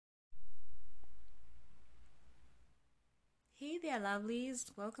there,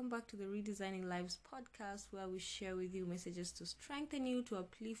 lovelies. Welcome back to the Redesigning Lives podcast, where we share with you messages to strengthen you, to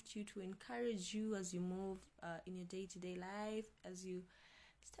uplift you, to encourage you as you move in your day-to-day life, as you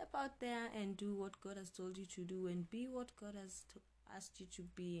step out there and do what God has told you to do and be what God has asked you to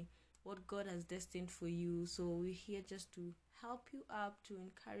be, what God has destined for you. So we're here just to help you up, to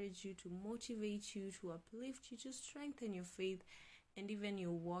encourage you, to motivate you, to uplift you, to strengthen your faith and even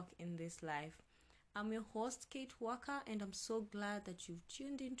your walk in this life. I'm your host, Kate Walker, and I'm so glad that you've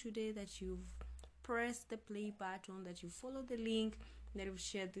tuned in today, that you've pressed the play button, that you followed the link, that you've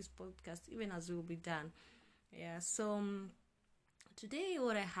shared this podcast, even as we'll be done. So today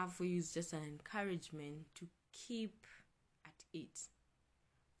what I have for you is just an encouragement to keep at it.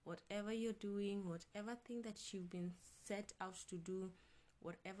 Whatever you're doing, whatever thing that you've been set out to do,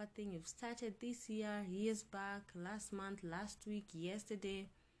 whatever thing you've started this year, years back, last month, last week, yesterday,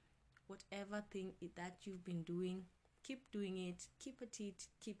 whatever thing that you've been doing, keep doing it, keep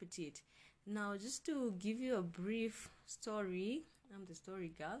at it. Now, just to give you a brief story, I'm the story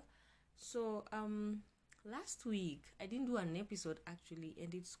girl. So, last week, I didn't do an episode actually,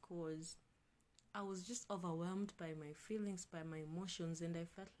 and it's because I was just overwhelmed by my feelings, by my emotions, and I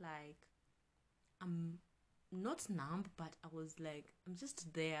felt like I'm not numb, but I was like, I'm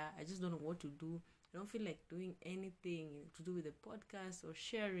just there. I just don't know what to do. I don't feel like doing anything to do with the podcast or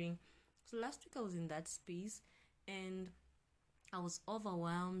sharing. So last week I was in that space and I was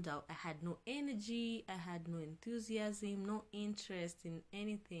overwhelmed. I had no energy, I had no enthusiasm, no interest in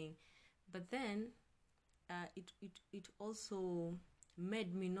anything. But then it also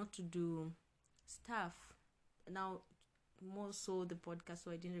made me not to do stuff. Now, more so the podcast,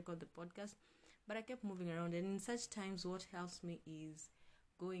 so I didn't record the podcast. But I kept moving around, and in such times, what helps me is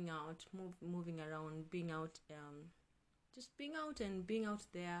going out, moving around, being out, just being out and being out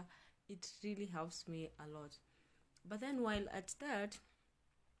there. It really helps me a lot. But then while at that,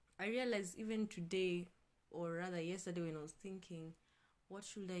 I realized even today, or rather yesterday, when I was thinking, what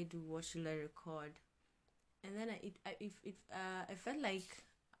should I do? What should I record? And then I felt like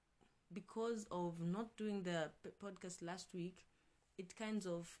because of not doing the podcast last week, it kind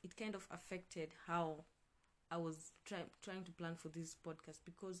of affected how I was trying to plan for this podcast,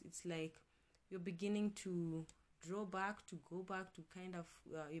 because it's like you're beginning to draw back, to go back, to kind of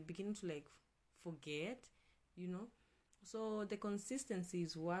you're beginning to like forget, so the consistency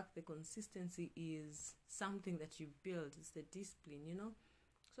is work. The consistency is something that you build. It's the discipline.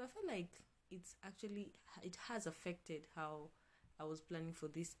 So I feel like it has affected how I was planning for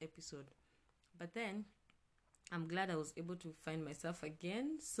this episode, but then I'm glad I was able to find myself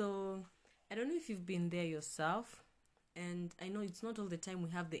again. So I don't know if you've been there yourself, and I know it's not all the time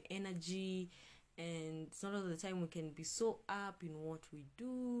we have the energy, and it's not all the time we can be so up in what we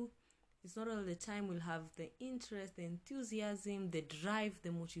do. It's not all the time we'll have the interest, the enthusiasm, the drive,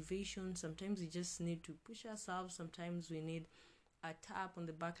 the motivation. Sometimes we just need to push ourselves. Sometimes we need a tap on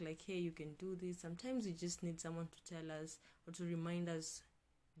the back like, hey, you can do this. Sometimes we just need someone to tell us or to remind us,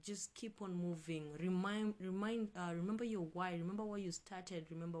 just keep on moving. Remember your why. Remember why you started.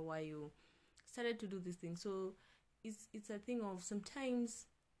 Remember why you started to do this thing. So it's a thing of, sometimes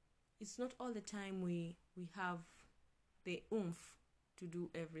it's not all the time we have the oomph to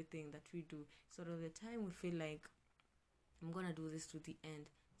do everything that we do. Sort of the time we feel like, I'm gonna do this to the end.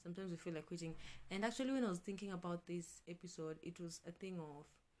 Sometimes we feel like quitting. And actually, when I was thinking about this episode, it was a thing of,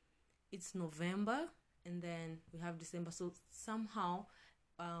 it's November and then we have December. So somehow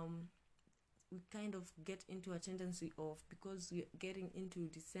we kind of get into a tendency of, because we're getting into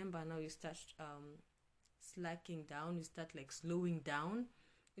December now, you start slacking down, you start like slowing down.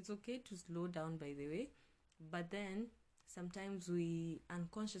 It's okay to slow down, by the way, but then sometimes we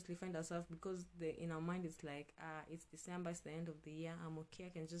unconsciously find ourselves, because in our mind it's like, it's December, it's the end of the year, I'm okay, I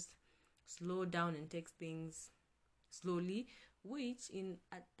can just slow down and take things slowly, which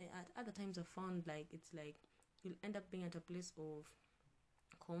at other times I found like, it's like you'll end up being at a place of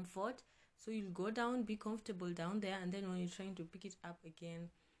comfort. So you'll go down, be comfortable down there, and then when you're trying to pick it up again,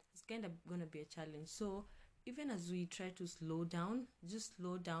 it's kind of gonna be a challenge. So even as we try to slow down, just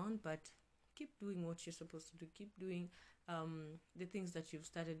slow down, but keep doing what you're supposed to do. Keep doing the things that you've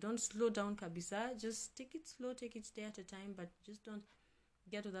started. Don't slow down, kabisa. Just take it slow, take it day at a time, but just don't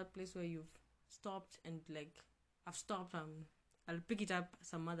get to that place where you've stopped and like, I've stopped, I'll pick it up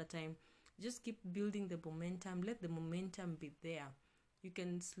some other time. Just keep building the momentum. Let the momentum be there. You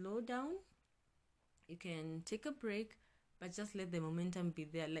can slow down, you can take a break, but just let the momentum be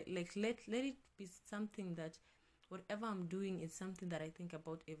there. Let it be something that, whatever I'm doing is something that I think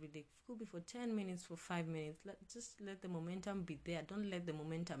about every day. It could be for 10 minutes, for 5 minutes. Just let the momentum be there. Don't let the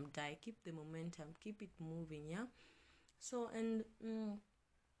momentum die. Keep the momentum. Keep it moving, yeah? So, and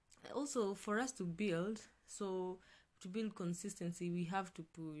also for us to build, so to build consistency, we have to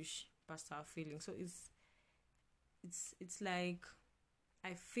push past our feelings. So it's like,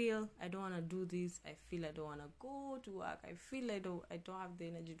 I feel I don't want to do this. I feel I don't want to go to work. I feel I don't have the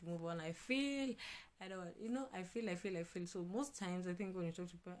energy to move on. I feel I don't, I feel. So most times I think when you talk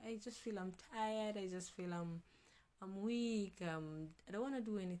to people, I just feel I'm tired. I just feel I'm weak. I don't want to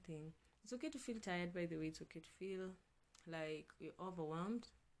do anything. It's okay to feel tired, by the way. It's okay to feel like you're overwhelmed.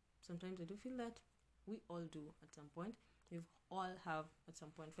 Sometimes I do feel that. We all do at some point. We've all have at some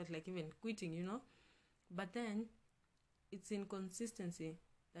point felt like even quitting. But then it's in consistency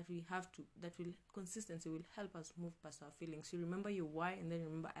that consistency will help us move past our feelings. You remember your why, and then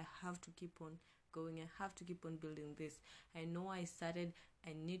remember, I have to keep on going. I have to keep on building this. I know I started.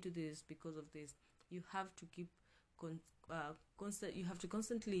 I need to do this because of this. You have to keep you have to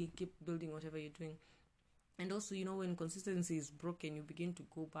constantly keep building whatever you're doing. And also, when consistency is broken, you begin to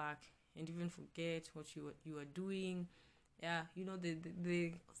go back and even forget what you are doing. Yeah,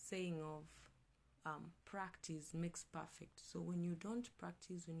 the saying of practice makes perfect. So when you don't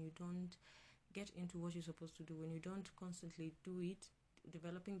practice, when you don't get into what you're supposed to do, when you don't constantly do it,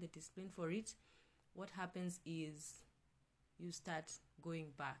 developing the discipline for it, what happens is you start going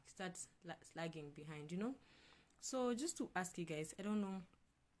back, start lagging behind. So just to ask you guys, I don't know,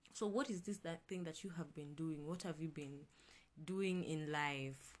 so what is that thing that you have been doing? What have you been doing in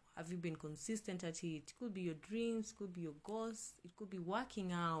life? Have you been consistent at it? It could be your dreams, it could be your goals, it could be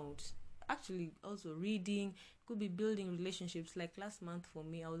working out, actually also reading, it could be building relationships. Like last month for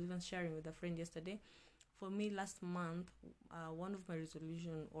me, I was even sharing with a friend yesterday. For me, last month, one of my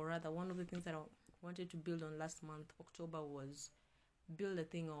resolution, or rather one of the things that I wanted to build on last month, October, was build a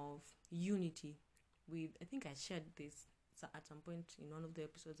thing of unity with, I think I shared this at some point in one of the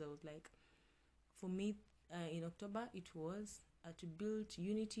episodes. I was like, for me, in October, it was to build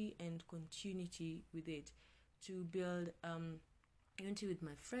unity and continuity with it, to build unity with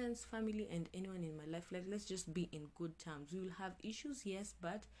my friends, family, and anyone in my life. Like, let's just be in good terms. We will have issues, yes,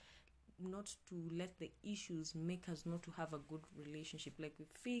 but not to let the issues make us not to have a good relationship. Like, we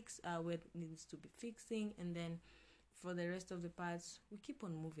fix where it needs to be fixing, and then for the rest of the parts, we keep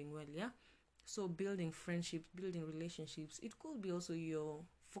on moving well, yeah. So building friendships, building relationships, it could be also you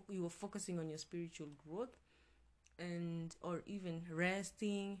are focusing on your spiritual growth, and or even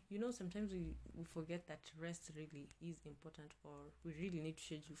resting. Sometimes we forget that rest really is important, or we really need to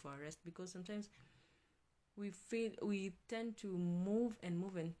schedule for a rest, because sometimes we tend to move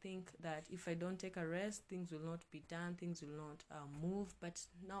and think that if I don't take a rest, things will not be done, things will not move. But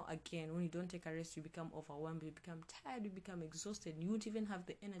now again, when you don't take a rest, you become overwhelmed, you become tired, you become exhausted, you won't even have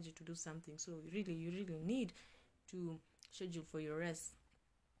the energy to do something. So you really need to schedule for your rest.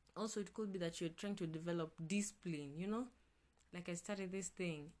 Also, it could be that you're trying to develop discipline. Like, I started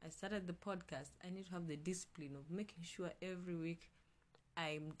the podcast. I need to have the discipline of making sure every week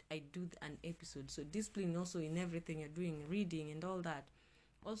I do an episode. So discipline also in everything you're doing, reading and all that.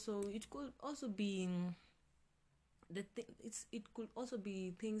 Also, it could also be it could also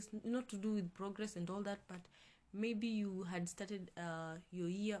be things not to do with progress and all that, but maybe you had started your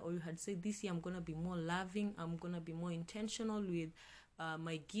year, or you had said, this year I'm gonna be more loving, I'm gonna be more intentional with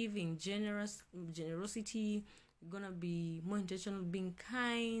my giving, generosity, gonna be more intentional, being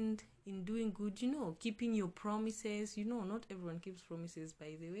kind, in doing good, keeping your promises. Not everyone keeps promises,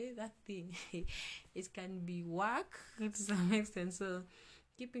 by the way. That thing, it can be work to some extent. So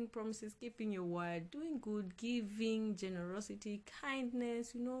keeping promises, keeping your word, doing good, giving, generosity,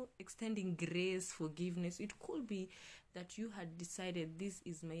 kindness, extending grace, forgiveness. It could be that you had decided, this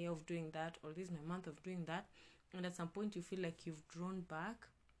is my year of doing that, or this is my month of doing that, and at some point you feel like you've drawn back.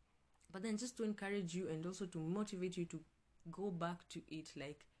 But then, just to encourage you and also to motivate you to go back to it,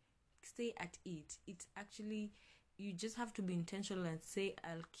 like, stay at it. It's actually, you just have to be intentional and say,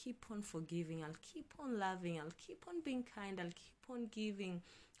 I'll keep on forgiving, I'll keep on loving, I'll keep on being kind, I'll keep on giving,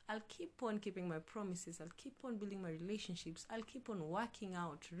 I'll keep on keeping my promises, I'll keep on building my relationships, I'll keep on working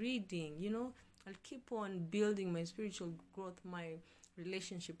out, reading, I'll keep on building my spiritual growth, my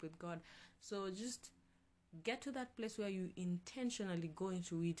relationship with God. So just get to that place where you intentionally go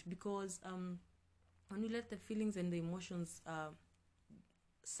into it, because when you let the feelings and the emotions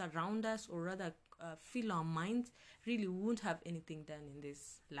surround us, or rather fill our minds, really we won't have anything done in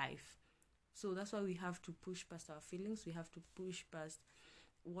this life. So that's why we have to push past our feelings. We have to push past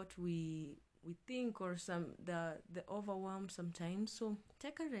what we think, or the overwhelm sometimes. So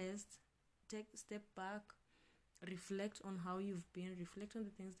take a rest, take a step back, reflect on how you've been, reflect on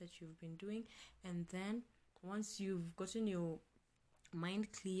the things that you've been doing, and then once you've gotten your mind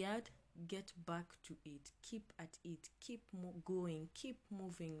cleared, get back to it. Keep at it. Keep going. Keep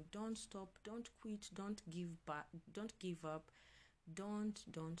moving. Don't stop. Don't quit. Don't give back. Don't give up. Don't.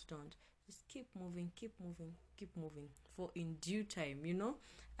 Just keep moving. Keep moving. Keep moving. For in due time,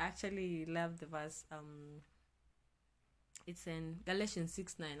 I actually love the verse. It's in Galatians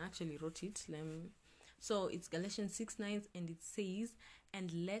 6:9. I actually wrote it. So it's Galatians 6:9, and it says,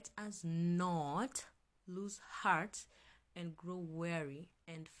 "And let us not lose heart and grow weary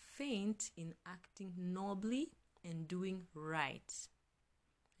and faint in acting nobly and doing right."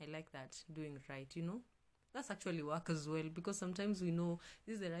 I like that, doing right, That's actually work as well, because sometimes we know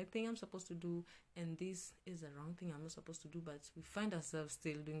this is the right thing I'm supposed to do and this is the wrong thing I'm not supposed to do, but we find ourselves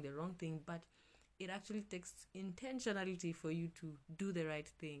still doing the wrong thing. But it actually takes intentionality for you to do the right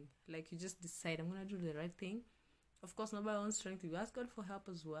thing. Like, you just decide, I'm going to do the right thing. Of course, not by our own strength. You ask God for help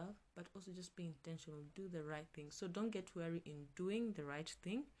as well, but also just be intentional. Do the right thing. So don't get weary in doing the right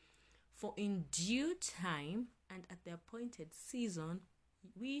thing. For in due time and at the appointed season,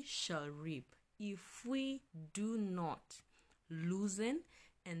 we shall reap, if we do not loosen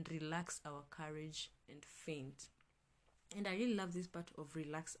and relax our courage and faint. And I really love this part of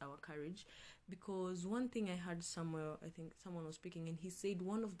relax our courage, because one thing I heard somewhere, I think someone was speaking, and he said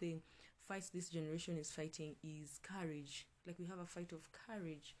one of the fights this generation is fighting is courage. Like, we have a fight of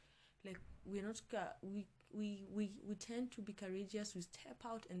courage. Like, we're not, we tend to be courageous. We step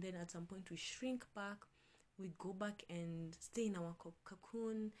out, and then at some point we shrink back. We go back and stay in our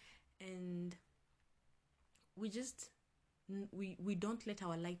cocoon, and we just, we don't let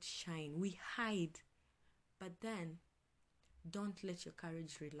our light shine. We hide. But then, don't let your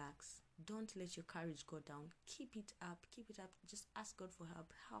courage relax. Don't let your courage go down. Keep it up. Just ask God for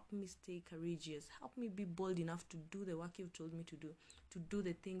help. Help me stay courageous. Help me be bold enough to do the work you've told me to do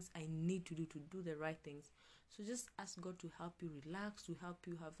the things I need to do the right things. So just ask God to help you relax, to help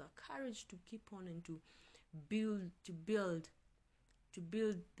you have the courage to keep on and to build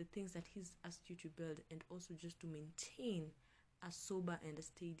the things that He's asked you to build, and also just to maintain a sober and a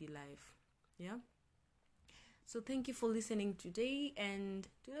steady life. Yeah. So thank you for listening today, and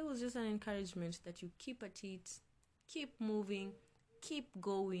today was just an encouragement that you keep at it, keep moving, keep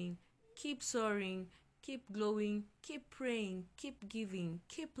going, keep soaring, keep glowing, keep praying, keep giving,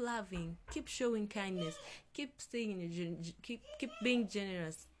 keep loving, keep showing kindness, keep staying in your keep being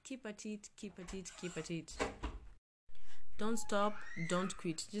generous, keep at it. Don't stop, don't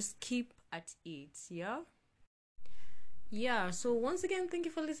quit, just keep at it. Yeah, so once again, thank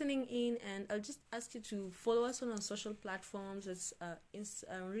you for listening in, and I'll just ask you to follow us on our social platforms. It's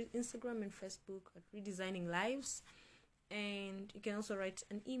Instagram and Facebook at Redesigning Lives, and you can also write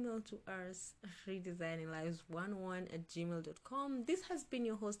an email to us, redesigninglives11@gmail.com. This has been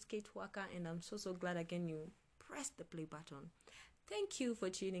your host, Kate Walker, and I'm so glad again you pressed the play button. Thank you for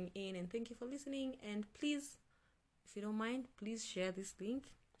tuning in, and thank you for listening, and please, if you don't mind, please share this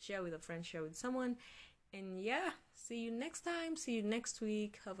link, share with a friend, share with someone. And yeah, see you next time. See you next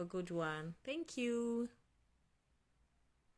week. Have a good one. Thank you.